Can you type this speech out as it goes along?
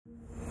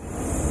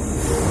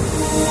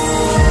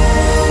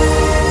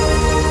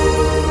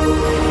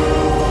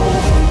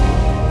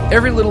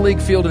Every Little League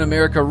field in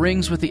America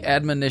rings with the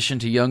admonition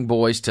to young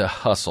boys to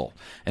hustle.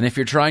 And if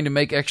you're trying to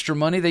make extra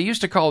money, they used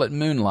to call it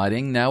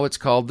moonlighting. Now it's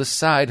called the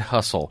side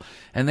hustle.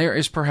 And there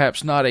is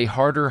perhaps not a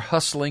harder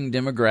hustling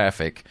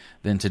demographic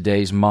than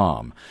today's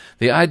mom.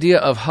 The idea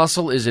of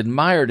hustle is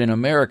admired in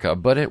America,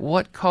 but at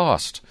what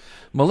cost?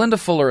 Malinda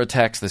Fuller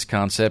attacks this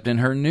concept in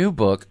her new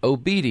book,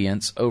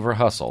 Obedience Over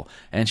Hustle,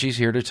 and she's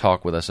here to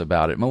talk with us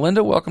about it.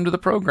 Malinda, welcome to the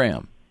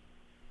program.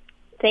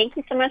 Thank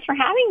you so much for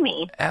having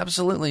me.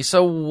 Absolutely.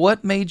 So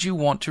what made you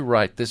want to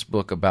write this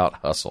book about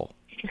hustle?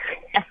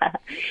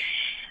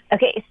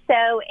 Okay,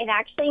 so it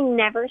actually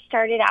never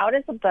started out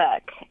as a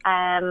book.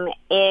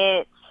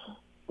 It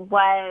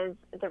was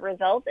the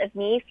result of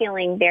me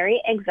feeling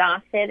very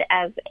exhausted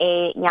as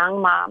a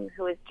young mom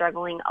who was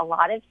juggling a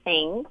lot of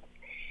things.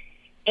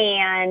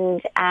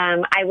 And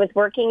I was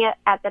working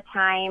at the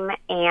time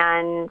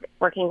and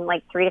working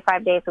like 3 to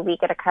 5 days a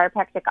week at a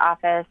chiropractic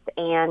office.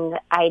 And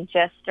I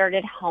just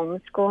started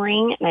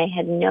homeschooling and I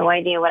had no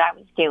idea what I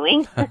was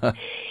doing.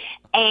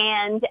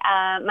 And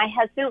my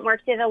husband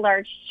worked at a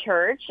large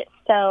church,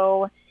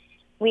 so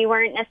we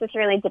weren't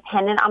necessarily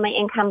dependent on my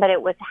income, but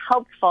it was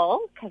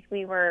helpful because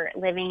we were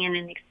living in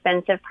an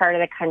expensive part of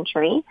the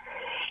country.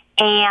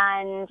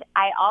 And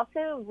I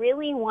also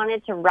really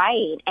wanted to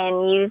write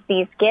and use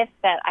these gifts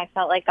that I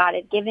felt like God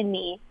had given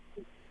me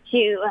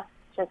to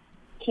just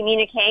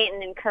communicate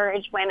and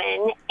encourage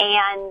women.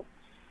 And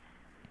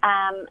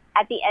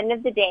at the end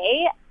of the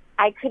day,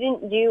 I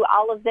couldn't do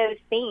all of those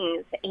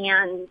things.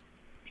 And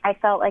I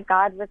felt like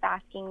God was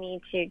asking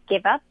me to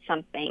give up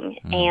something.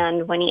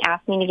 And when he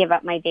asked me to give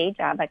up my day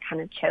job, I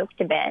kind of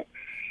choked a bit.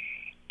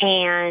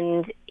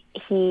 And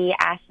he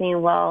asked me,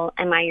 well,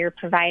 am I your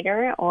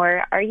provider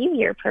or are you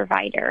your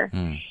provider?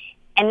 And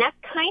that's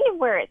kind of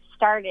where it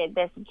started,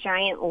 this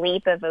giant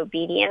leap of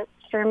obedience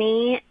for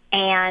me.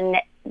 And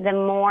the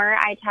more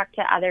I talked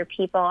to other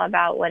people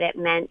about what it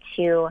meant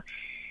to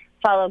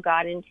follow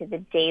God into the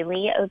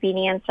daily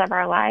obedience of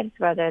our lives,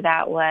 whether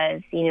that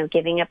was,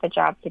 giving up a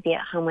job to be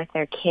at home with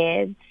their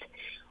kids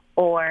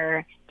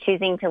or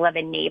choosing to love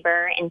a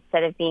neighbor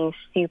instead of being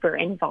super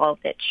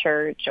involved at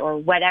church or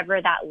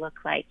whatever that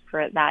looked like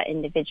for that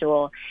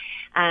individual.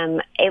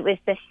 It was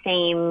the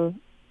same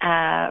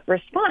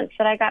response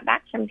that I got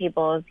back from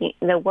people.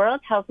 The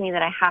world tells me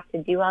that I have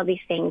to do all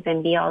these things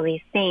and be all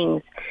these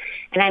things,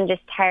 and I'm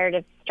just tired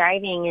of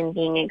striving and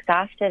being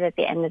exhausted at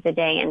the end of the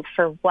day, and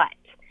for what?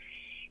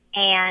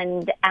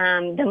 And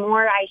the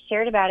more I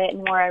shared about it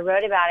and the more I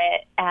wrote about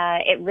it,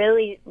 it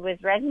really was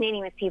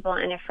resonating with people.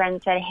 And a friend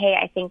said, hey,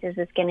 I think this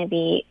is going to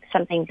be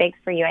something big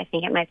for you. I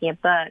think it might be a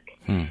book.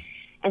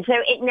 And so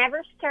it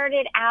never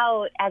started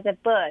out as a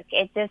book.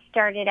 It just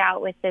started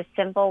out with this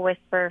simple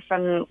whisper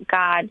from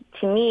God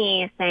to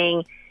me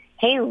saying,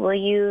 hey, will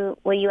you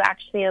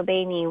actually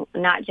obey me?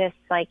 Not just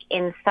like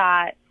in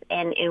thoughts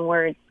and in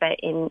words, but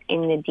in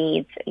the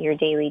deeds, your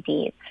daily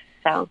deeds.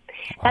 So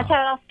that's how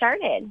it all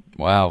started.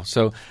 Wow.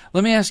 So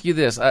let me ask you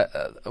this.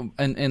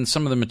 In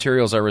some of the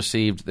materials I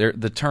received,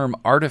 the term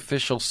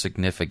artificial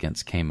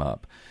significance came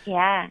up.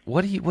 Yeah.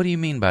 What do you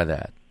mean by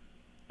that?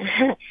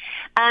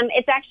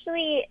 It's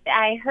actually,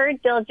 I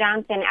heard Bill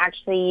Johnson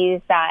actually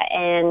use that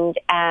in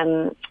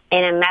a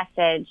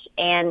message,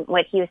 and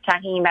what he was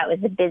talking about was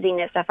the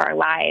busyness of our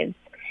lives.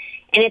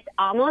 And it's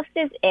almost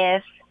as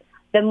if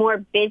the more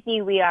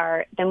busy we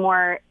are, the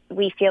more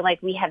we feel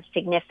like we have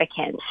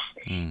significance.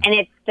 And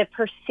it's the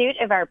pursuit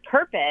of our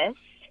purpose,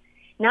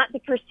 not the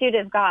pursuit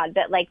of God,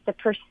 but like the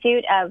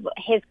pursuit of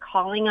his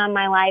calling on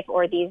my life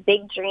or these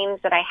big dreams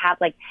that I have.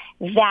 Like,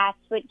 that's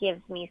what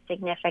gives me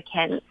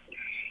significance.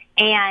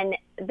 And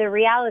the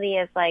reality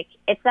is, like,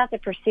 it's not the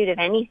pursuit of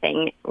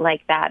anything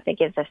like that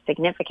gives us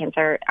significance.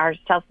 Our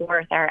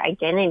self-worth, our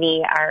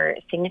identity, our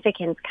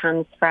significance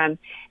comes from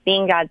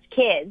being God's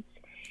kids.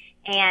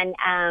 And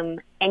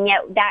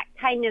yet that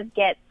kind of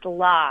gets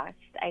lost,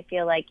 I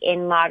feel like,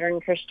 in modern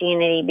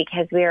Christianity,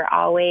 because we are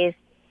always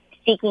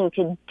seeking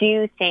to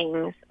do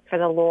things for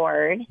the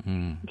Lord,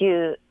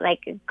 do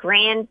like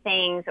grand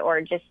things,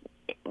 or just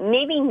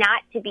maybe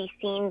not to be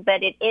seen,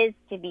 but it is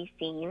to be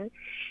seen.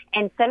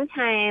 And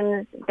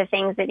sometimes the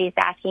things that he's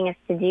asking us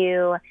to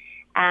do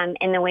and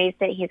the ways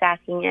that he's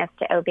asking us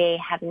to obey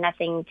have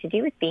nothing to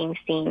do with being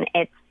seen.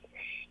 It's,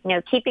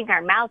 keeping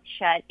our mouth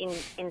shut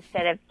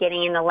instead of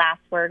getting in the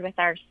last word with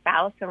our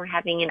spouse when we're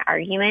having an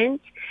argument,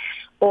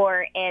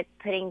 or it's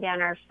putting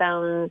down our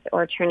phones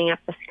or turning off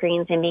the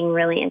screens and being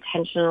really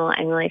intentional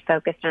and really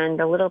focused on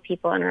the little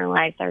people in our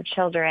lives, our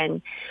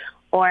children.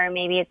 Or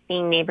maybe it's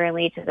being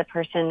neighborly to the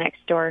person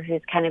next door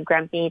who's kind of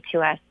grumpy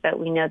to us, but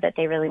we know that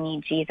they really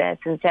need Jesus.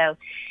 And so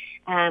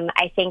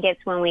I think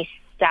it's when we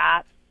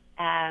stop,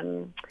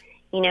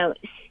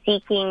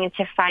 seeking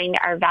to find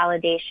our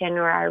validation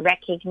or our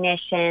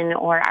recognition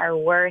or our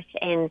worth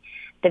in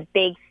the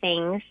big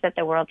things that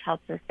the world tells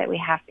us that we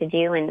have to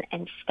do,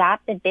 and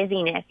stop the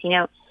busyness.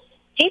 Jesus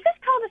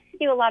called us to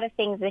do a lot of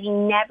things, but he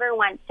never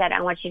once said, I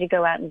want you to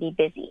go out and be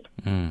busy.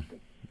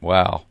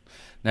 Wow.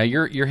 Now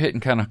you're hitting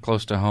kind of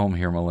close to home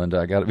here, Malinda.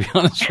 I got to be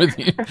honest with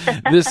you.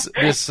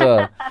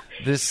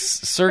 This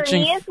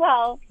searching. For me as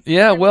well.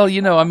 Yeah, well,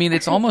 I mean,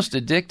 it's almost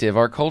addictive.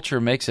 Our culture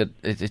makes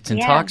it's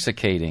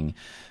intoxicating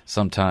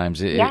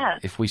sometimes.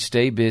 If we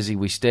stay busy,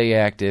 we stay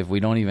active, we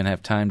don't even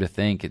have time to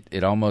think.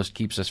 It almost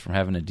keeps us from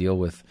having to deal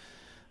with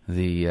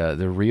the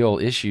real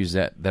issues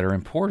that are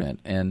important.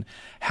 And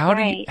how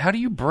do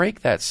you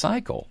break that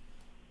cycle?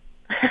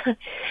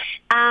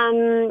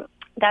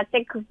 That's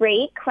a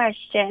great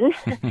question.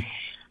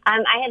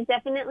 I have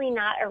definitely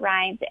not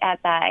arrived at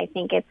that. I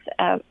think it's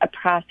a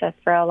process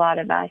for a lot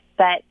of us.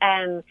 But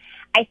I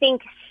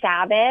think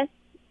Sabbath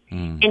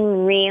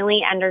and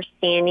really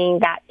understanding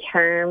that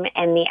term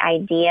and the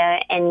idea,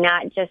 and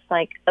not just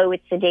like, oh,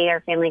 it's the day our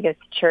family goes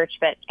to church,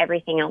 but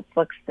everything else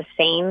looks the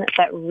same,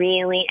 but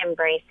really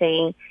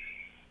embracing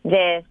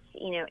this,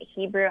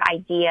 Hebrew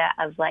idea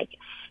of like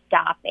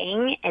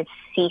stopping and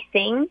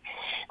ceasing.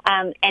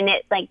 And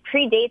it like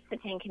predates the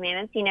Ten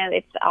Commandments.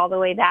 It's all the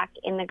way back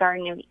in the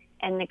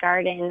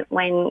garden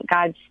when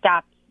God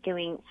stopped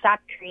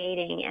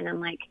creating. And I'm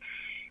like,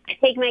 I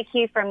take my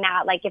cue from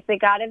that. Like if the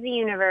God of the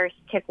universe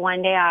took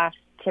one day off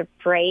to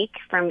break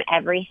from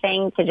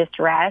everything to just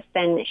rest,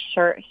 then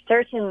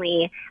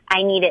certainly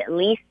I need at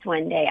least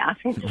one day off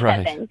in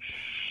heaven.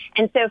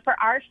 And so for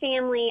our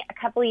family, a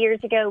couple years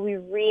ago, we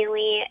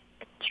really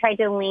tried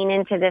to lean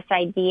into this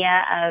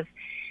idea of,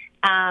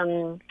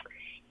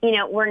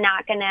 we're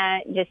not going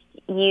to just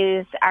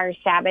use our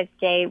Sabbath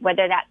day,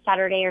 whether that's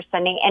Saturday or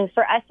Sunday. And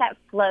for us, that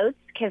floats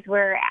because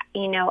we're,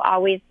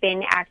 always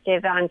been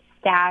active on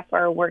staff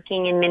or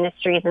working in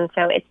ministries. And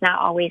so it's not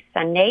always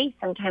Sunday.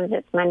 Sometimes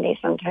it's Monday.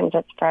 Sometimes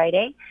it's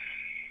Friday.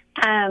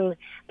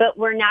 But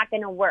we're not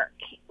going to work.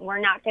 We're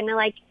not going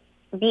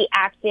to be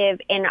active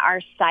in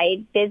our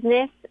side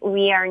business.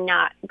 We are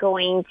not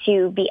going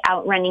to be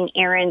out running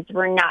errands.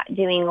 We're not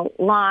doing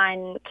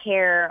lawn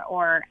care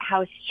or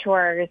house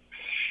chores.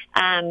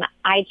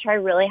 I try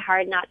really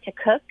hard not to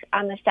cook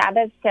on the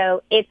Sabbath,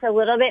 so it's a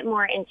little bit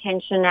more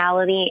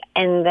intentionality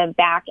in the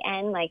back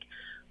end. Like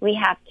we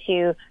have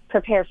to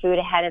prepare food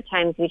ahead of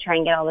time, so we try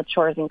and get all the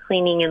chores and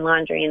cleaning and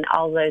laundry and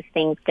all those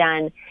things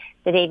done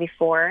the day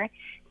before,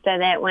 so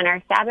that when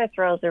our Sabbath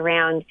rolls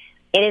around,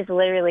 it is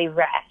literally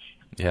rest.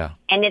 Yeah.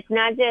 And it's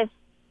not just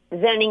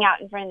zoning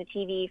out in front of the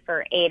TV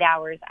for 8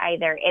 hours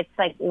either. It's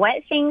like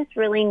what things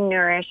really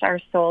nourish our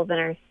souls and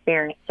our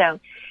spirit. So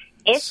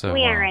if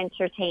we are not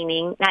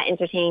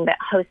entertaining, but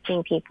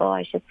hosting people,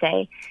 I should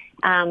say,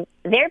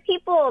 they're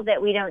people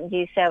that we don't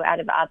do so out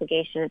of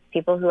obligation. It's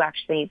people who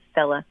actually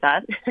fill us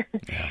up.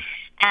 Yeah.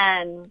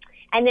 And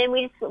then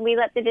we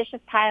let the dishes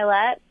pile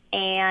up,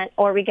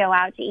 or we go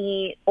out to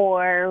eat,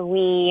 or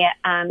we,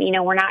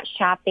 we're not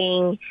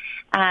shopping.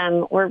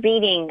 We're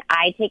reading.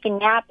 I take a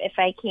nap if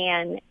I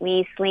can.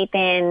 We sleep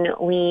in.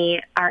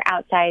 We are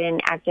outside and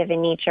active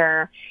in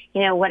nature.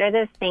 What are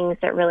those things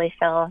that really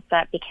fill us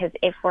up? Because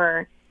if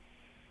we're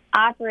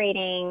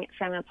operating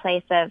from a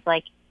place of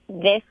like,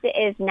 this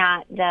is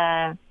not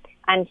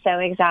I'm so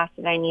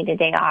exhausted, I need a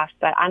day off,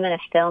 but I'm going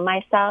to fill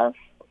myself.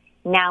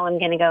 Now I'm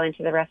going to go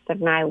into the rest of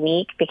my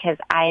week because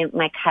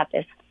my cup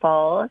is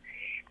full.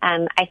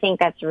 I think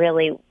that's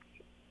really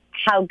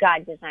how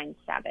God designed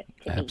Sabbath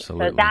to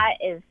Absolutely. be. So that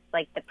is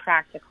like the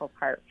practical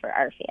part for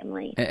our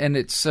family. And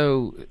it's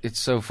so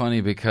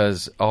funny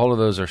because all of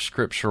those are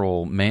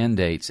scriptural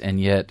mandates, and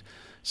yet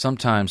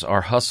sometimes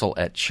our hustle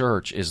at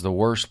church is the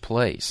worst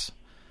place.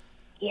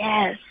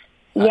 Yes.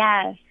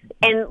 Yes.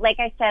 And like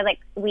I said,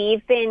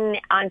 we've been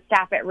on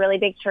staff at really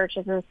big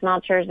churches and small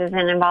churches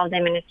and involved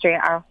in ministry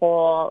our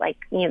whole,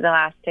 the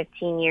last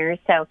 15 years.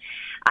 So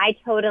I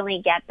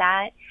totally get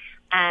that.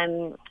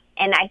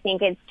 And I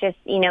think it's just,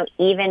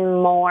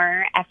 even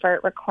more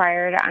effort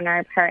required on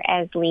our part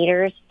as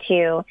leaders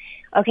to,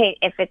 okay,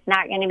 if it's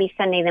not going to be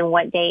Sunday, then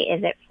what day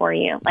is it for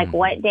you?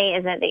 What day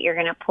is it that you're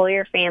going to pull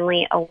your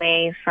family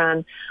away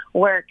from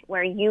work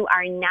where you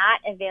are not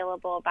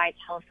available by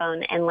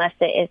telephone unless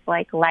it is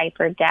life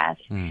or death?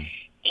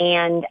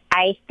 And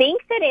I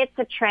think that it's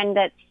a trend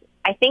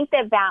I think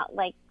that about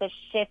the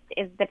shift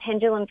is the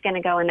pendulum's going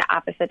to go in the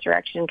opposite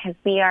direction because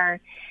we are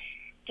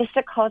just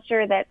a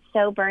culture that's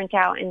so burnt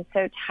out and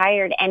so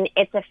tired, and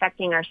it's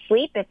affecting our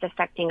sleep. It's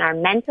affecting our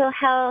mental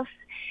health.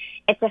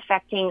 It's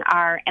affecting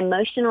our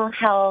emotional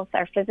health,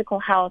 our physical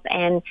health.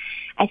 And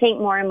I think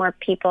more and more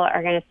people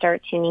are going to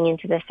start tuning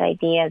into this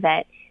idea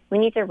that we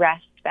need to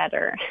rest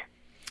better.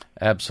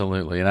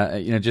 Absolutely.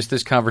 And just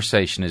this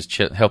conversation is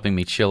helping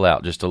me chill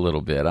out just a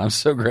little bit. I'm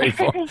so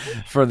grateful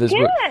for this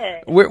book.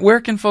 Where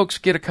can folks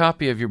get a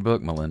copy of your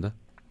book, Malinda?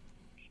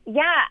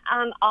 Yeah,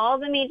 all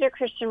the major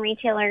Christian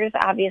retailers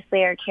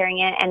obviously are carrying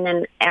it, and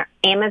then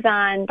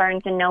Amazon,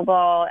 Barnes &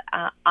 Noble,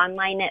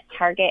 online at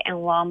Target and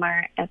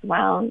Walmart as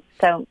well.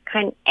 So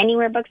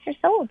anywhere books are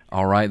sold.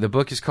 All right. The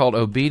book is called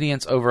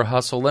Obedience Over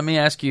Hustle. Let me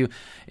ask you,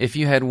 if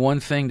you had one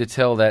thing to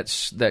tell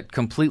that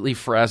completely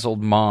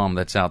frazzled mom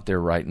that's out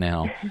there right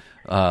now,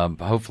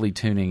 hopefully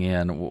tuning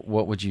in,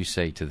 what would you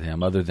say to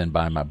them other than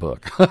buy my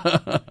book?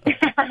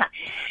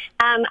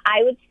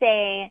 I would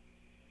say,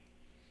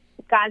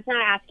 God's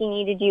not asking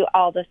you to do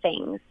all the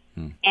things.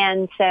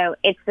 And so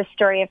it's the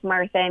story of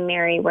Martha and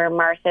Mary, where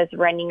Martha's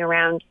running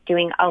around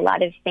doing a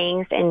lot of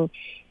things, and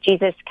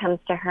Jesus comes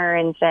to her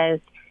and says,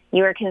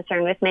 you are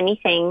concerned with many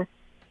things,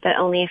 but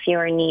only a few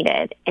are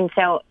needed. And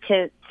so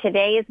to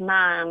today's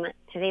mom,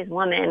 today's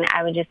woman,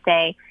 I would just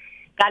say,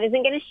 God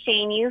isn't going to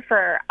shame you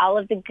for all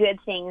of the good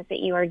things that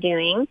you are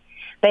doing,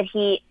 but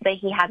he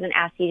hasn't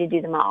asked you to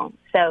do them all.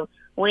 So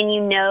when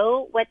you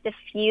know what the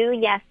few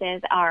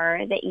yeses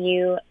are that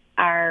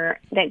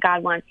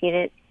God wants you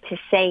to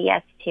say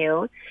yes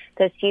to,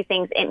 those few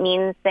things, it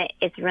means that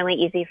it's really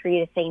easy for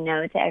you to say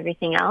no to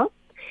everything else.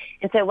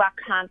 And so walk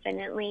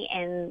confidently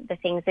in the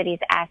things that he's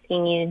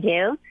asking you to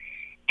do,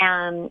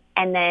 and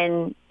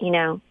then,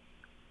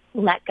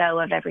 let go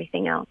of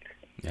everything else.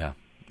 Yeah,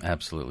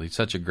 absolutely.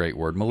 Such a great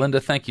word.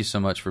 Malinda, thank you so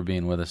much for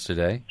being with us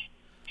today.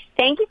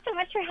 Thank you so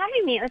much for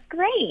having me. It was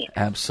great.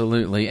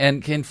 Absolutely.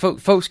 And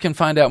folks can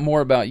find out more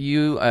about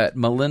you at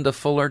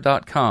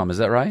malindafuller.com. Is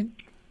that right?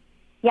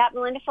 Yeah,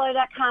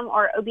 malindafuller.com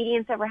or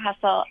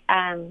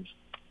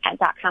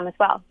obedienceoverhustle.com as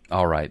well.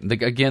 All right.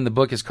 Again, the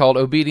book is called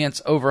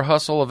Obedience Over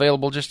Hustle,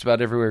 available just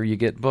about everywhere you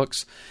get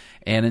books.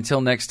 And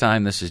until next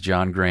time, this is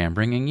John Graham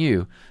bringing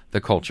you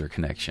The Culture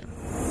Connection.